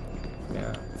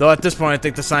 Yeah. Though at this point, I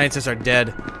think the scientists are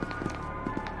dead.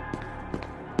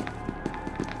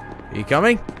 Are you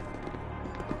coming?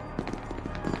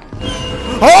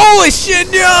 Holy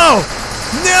shit, no!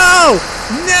 No!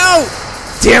 No!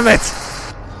 Damn it!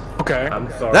 Okay. I'm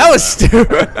sorry. That was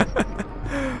stupid.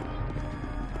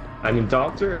 I mean,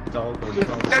 doctor.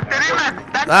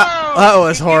 That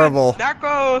was horrible.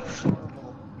 Tacos!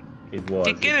 It was.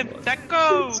 Get it,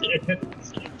 tacos!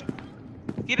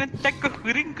 Get it, tacos,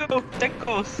 gringo,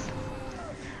 tacos!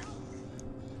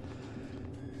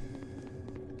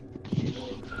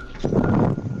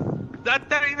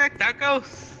 Tacos!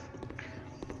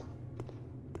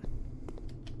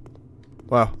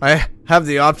 Wow, I have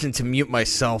the option to mute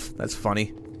myself. That's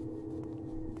funny.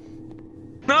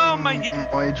 No, my no,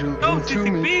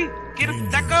 SCP! Get a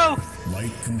taco!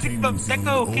 Get a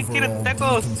taco! Get a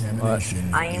tacos!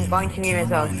 I am going to mute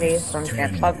myself, please. So I'm just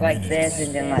gonna talk like this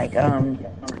and then like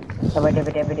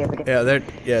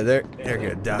Yeah, they're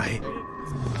gonna die.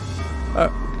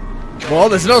 Well,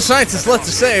 there's no scientists left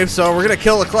to save, so we're gonna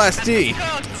kill the Class D.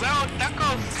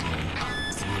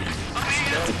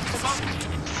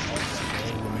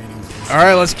 All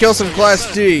right, let's kill some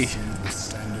Class D.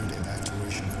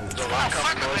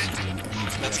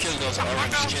 Let's kill those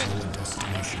orange skin.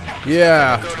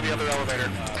 Yeah. Go to the other elevator.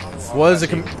 What is the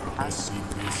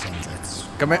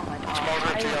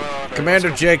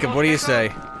Commander Jacob? What do you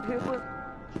say?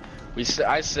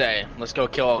 I say, let's go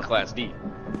kill all Class D.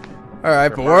 All right,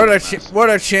 but what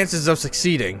are our chances of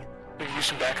succeeding? We can use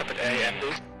some backup at A and B.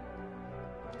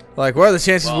 Like, what are the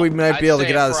chances we might be able to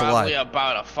get out of this alive? Probably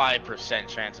about a 5%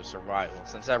 chance of survival,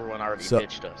 since everyone already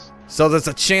ditched us. So there's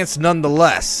a chance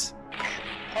nonetheless.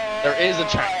 There is a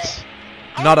chance.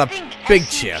 Not a big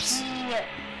chance.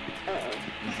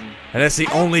 And that's the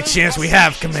only chance we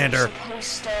have, Commander.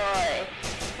 Supposed to,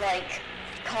 like,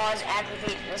 cause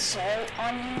aggravated assault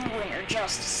on you when you're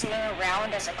just sitting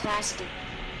around as a class D.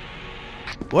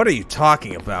 What are you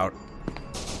talking about?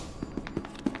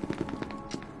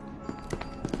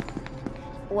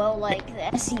 Well, like,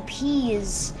 the SCP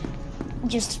is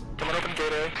just... Come on, open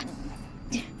door.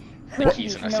 The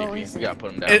keys in SCP. We gotta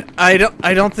put them down.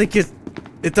 I don't think it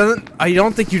doesn't. I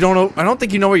don't think you don't know. I don't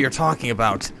think you know what you're talking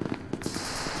about.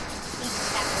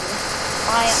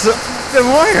 So, then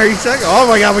why are you talking? Oh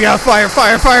my God, we got fire!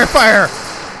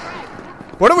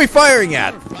 What are we firing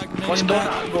at? What's going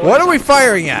on? What are we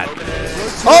firing at?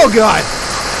 Oh God!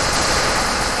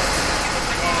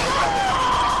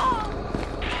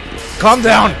 Calm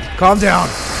down!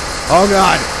 Oh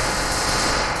God!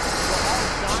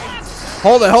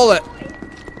 Hold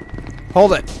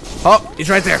it! Oh, he's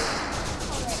right there.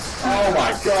 Oh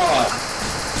my God!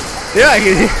 Yeah,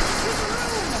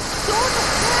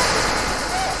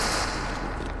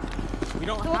 We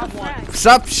don't have one.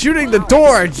 Stop shooting the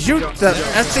door! Shoot the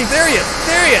SC. There he is!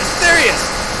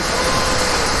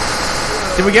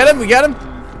 Did we get him?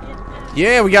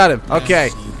 Yeah, we got him. Okay.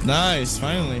 Nice,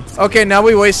 finally. Okay, now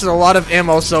we wasted a lot of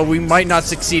ammo, so we might not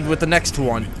succeed with the next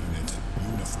one.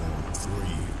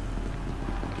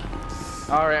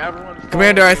 Alright, everyone.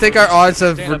 Commander, I think our odds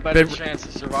have stand a better been... chance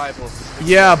of survival.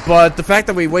 Yeah, but the fact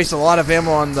that we waste a lot of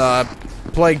ammo on the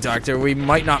Plague Doctor, we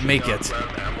might not make it.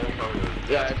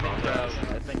 Yeah, I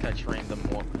think I trained them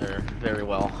very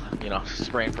well. You know,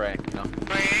 spray and pray. You know.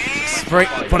 Spring,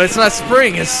 but it's not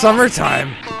spring. It's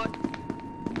summertime.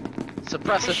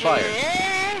 Suppressive fire.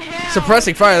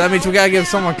 Suppressing fire. That means we gotta give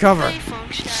someone cover.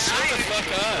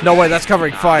 No way. That's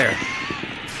covering fire.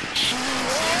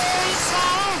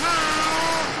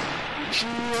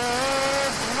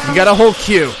 You got a whole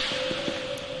queue.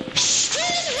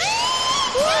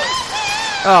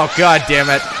 Oh God damn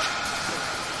it!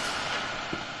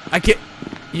 I can't.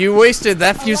 You wasted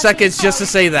that few seconds just to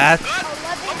say that.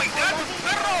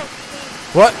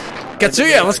 What?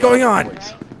 Katsuya, what's going on?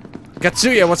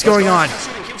 Katsuya, what's going on?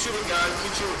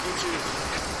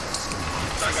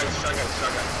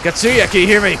 Katsuya, can you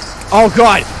hear me? Oh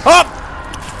God! Oh!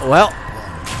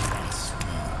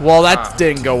 Well, that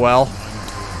didn't go well.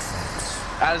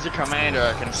 As a commander,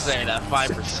 I can say that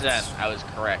 5% I was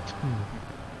correct.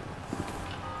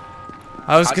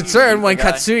 I was concerned when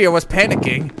Katsuya was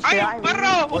panicking.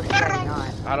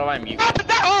 How do I mute?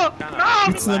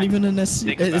 It's not even an SC.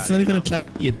 It's not even a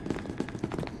champion.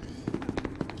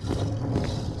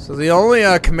 So the only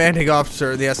commanding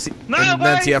officer in the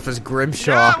NTF is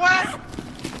Grimshaw.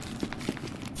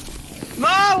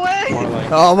 No way!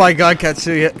 Oh my God,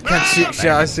 Katsuya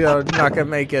is not gonna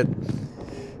make it.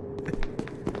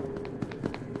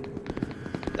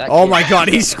 Oh my God,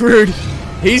 he's screwed.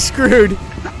 He's screwed.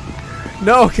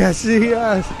 No,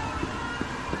 Katsuya.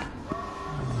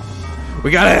 We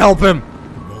gotta help him.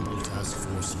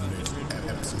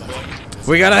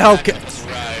 We gotta help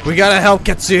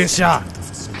Katsuya.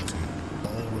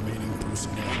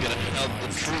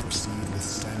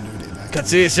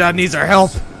 Katsuya needs our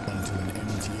help.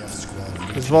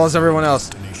 As well as everyone else.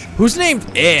 Who's named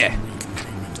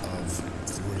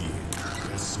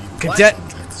Cadet.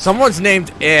 Someone's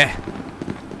named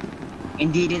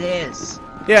Indeed it is.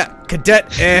 Yeah, Cadet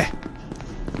Cadet.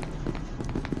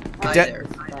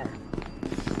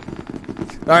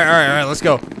 Alright, let's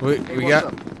go. We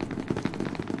got.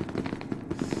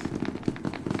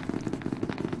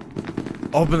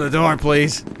 Open the door,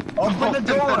 please. Open the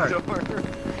door!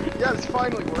 Yes,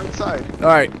 finally, we're inside.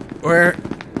 Alright,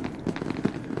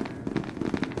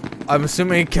 I'm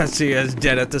assuming Katsuya is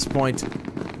dead at this point.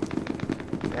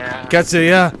 Yeah.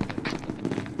 Katsuya!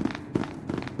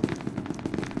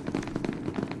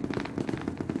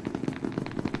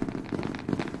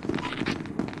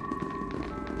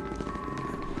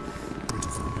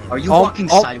 Are you walking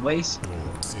sideways?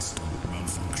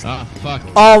 Ah, fuck.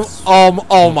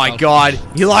 Oh my God.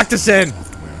 He locked us in.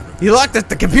 He locked us.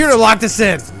 The computer locked us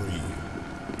in.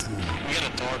 We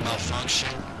got a door malfunction.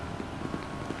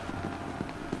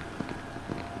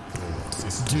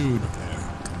 Dude.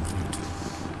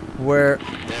 Where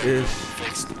is...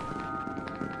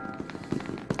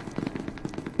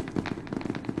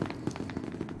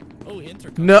 Oh,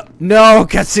 intercom. No,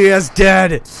 Katsuya's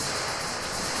dead.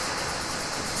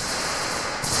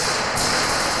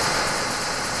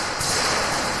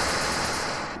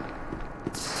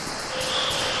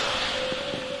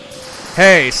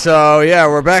 Hey, so yeah,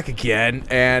 we're back again,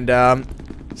 and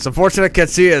it's unfortunate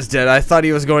Katsuya is dead. I thought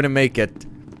he was going to make it,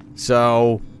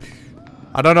 so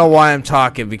I don't know why I'm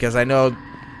talking because I know.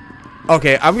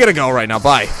 Okay, I'm gonna go right now.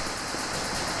 Bye.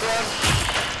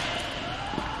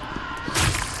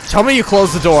 Tell me you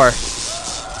closed the door.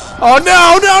 Oh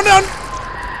no, no, no!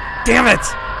 Damn it!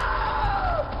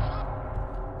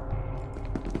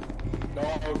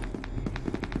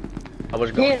 I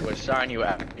was going to assign you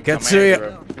acting Katsuya,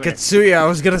 commander of unit. Katsuya, I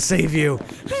was gonna save you.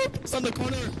 It's on the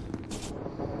corner.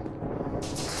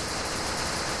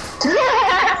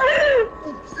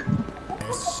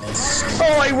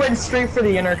 Oh, I went straight for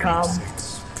the intercom.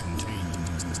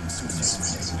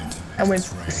 I went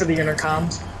for the intercom.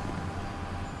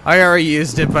 I already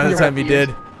used it by the time you did.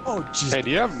 Oh, jeez. Hey,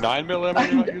 do you have 9mm ammo you're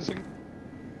not using?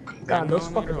 God, those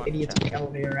fucking idiots in the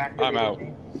elevator activated. I'm out.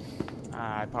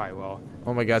 I probably will.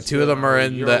 Oh my god, 2 of them are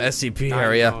in the SCP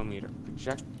area. 9mm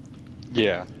project.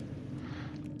 Yeah.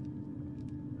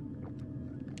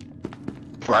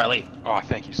 Riley. Oh,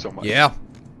 thank you so much. Yeah.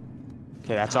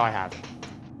 Okay, that's all I have.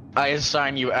 I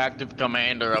assign you active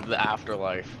commander of the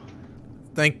afterlife.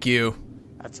 Thank you,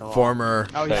 That's a lot. former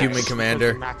yeah, human it's commander.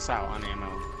 supposed to max out on ammo.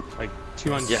 Like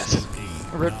 200. Yes.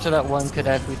 Rip to that one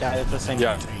cadet who died at the same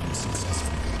time.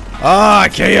 Ah,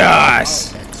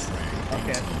 chaos!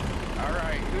 Okay.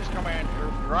 Alright, who's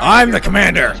commander? I'm the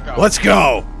commander. Let's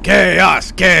go.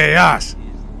 Chaos, chaos.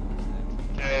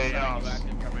 Chaos.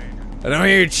 I don't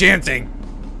hear you chanting.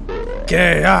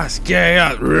 Chaos,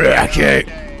 chaos,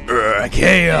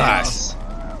 chaos.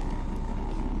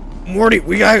 Morty,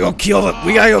 we gotta go kill them.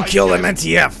 We gotta go kill them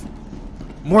NTF.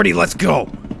 Morty, let's go.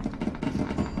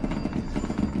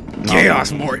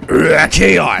 Chaos, Morty.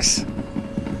 Chaos.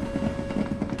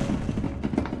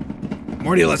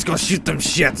 Morty, let's go shoot them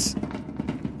shits.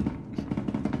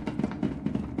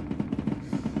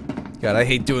 God, I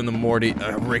hate doing the Morty,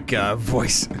 Rick,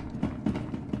 voice.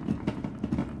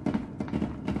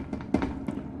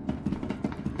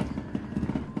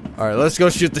 Alright, let's go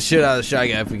shoot the shit out of the Shy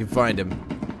Guy if we can find him.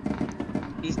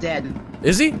 He's dead.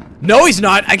 Is he? No, he's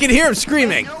not. I can hear him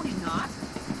screaming. No, he's not.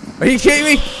 Are you kidding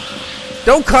me?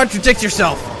 Don't contradict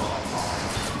yourself.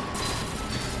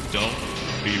 Don't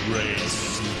be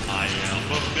racist. I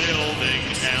am a building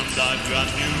and I've got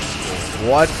news for you.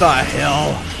 What the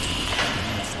hell?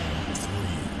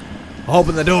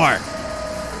 Open the door.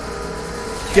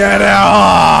 Get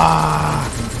out!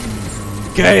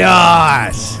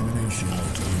 Chaos!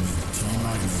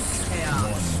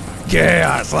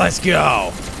 Chaos, let's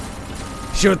go!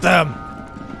 Shoot them!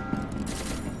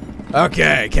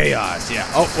 Okay, chaos, yeah.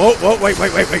 Oh, whoa, whoa, wait.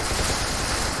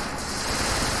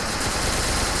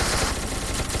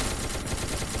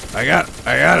 I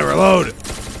gotta reload.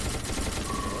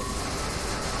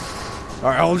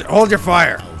 Alright, hold your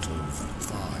fire. Out of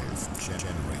 5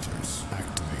 generators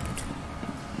activated.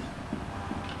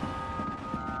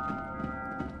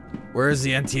 Where is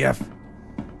the NTF?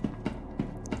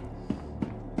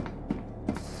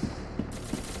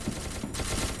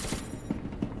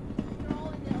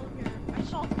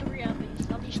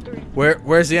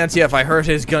 Where's the NTF? I heard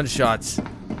his gunshots.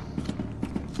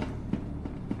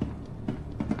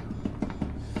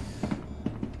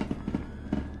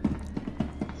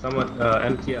 Someone,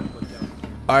 MTF was down.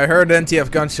 I heard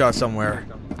NTF gunshot somewhere.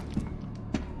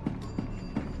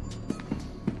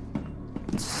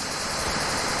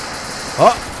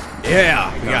 Oh,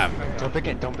 yeah, we got him. Don't pick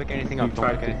anything up.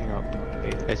 Don't pick anything up.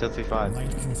 It's SLC5.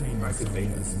 Light containment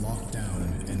system is locked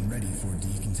down and ready for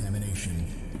decontamination.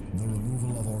 The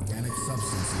removal of organic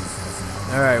substances has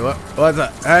now. All right, what's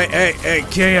up? Hey,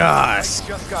 chaos! I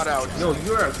just got out. No,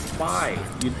 you're a spy.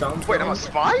 You dumb. Wait, I'm a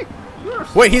spy?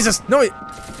 Wait, he's a no.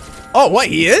 Oh, what?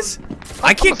 He is?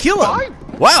 I can't kill him.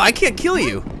 Wow, I can't kill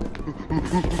you.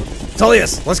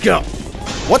 Tullius, let's go.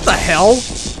 What the hell?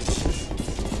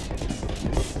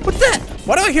 What the?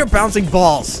 Why do I hear bouncing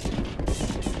balls?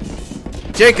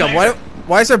 Jacob,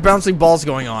 why is there bouncing balls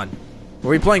going on? Were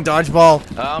we playing dodgeball?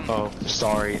 Oh,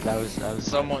 sorry. That was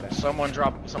Someone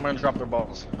dropped their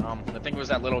balls. I think it was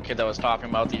that little kid that was talking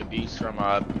about the abuse from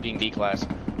being D class.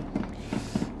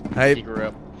 He grew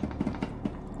up.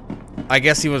 I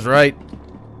guess he was right.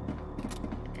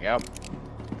 Yep.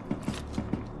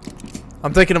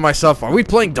 I'm thinking to myself, are we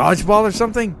playing dodgeball or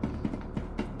something?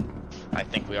 I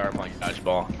think we are playing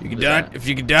dodgeball. You can dodge if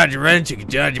you can dodge a wrench, you can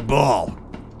dodge a ball.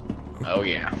 Oh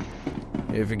yeah.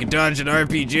 If you can dodge an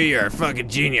RPG, you're a fucking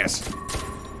genius.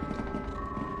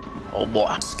 Oh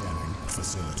boy. Scanning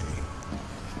facility.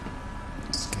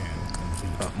 Scan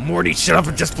complete. Morty, shut up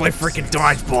and just play freaking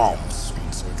dodgeball.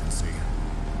 Insurgency.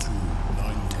 2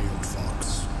 nine-tailed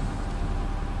fox.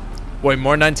 Wait,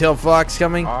 more nine-tailed fox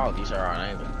coming? Oh, these are on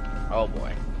island. Oh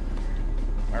boy.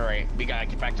 Alright, we gotta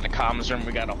get back to the comms room.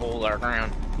 We gotta hold our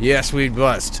ground. Yes, we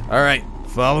must. Alright,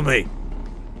 follow me.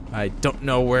 I don't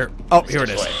know where. Oh, here it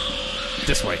is.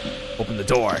 This way. Open the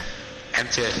door.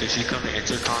 MTF, if you come to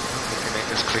intercom, we can make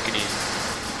this quick and easy.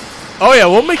 Oh yeah,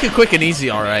 we'll make it quick and easy,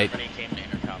 alright.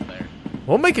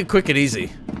 We'll make it quick and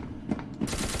easy.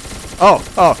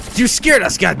 Oh, you scared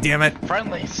us, goddammit.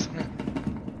 Friendlies.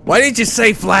 Why didn't you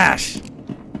say flash?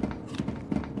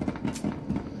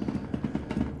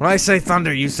 When I say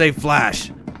thunder, you say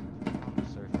flash.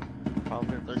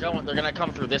 They're gonna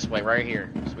come through this way, right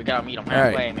here. So we gotta meet them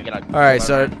halfway, and we gotta. Alright,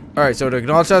 so to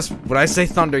acknowledge us, when I say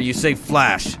thunder, you say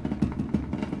flash.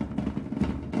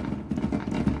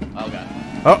 Oh god.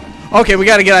 Oh, okay, we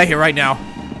gotta get out of here right now.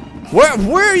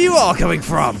 Where are you all coming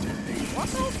from?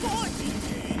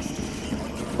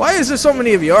 Why is there so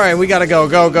many of you? Alright, we gotta go.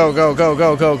 Get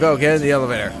in the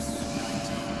elevator.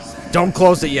 Don't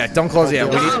close it yet. Don't close it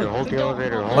yet. Hold the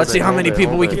elevator. Let's see how many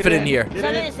people we can fit in here.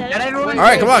 Alright,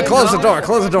 Alright, come on, close the door.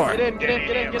 Close the door. Get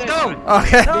in. Let's go.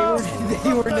 Okay.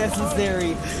 They were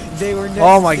necessary. They were necessary.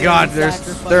 Oh my god,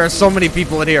 there are so many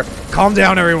people in here. Calm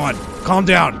down, everyone. Calm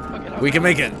down. We can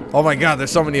make it. Oh my god,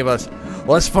 there's so many of us.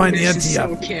 Let's find the This is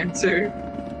NTF. so cancer.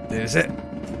 There's it.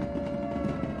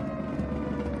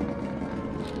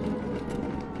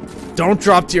 Don't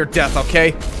drop to your death,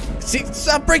 okay? See,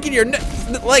 stop breaking your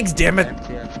legs, damn it.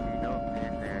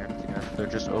 They're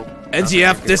just open.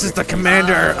 NTF, this is the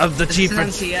commander of the chief.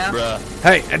 NTF.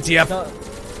 Hey, NTF.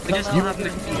 We just don't have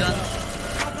anything done.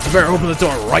 You better open the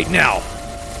door right now.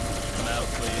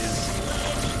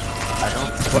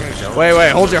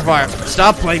 Wait, hold your fire.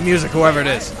 Stop playing music, whoever it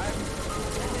is.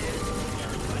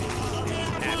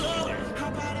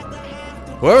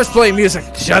 Whoever's playing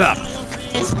music, shut up.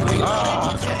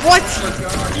 What?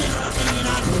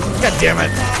 God damn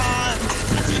it.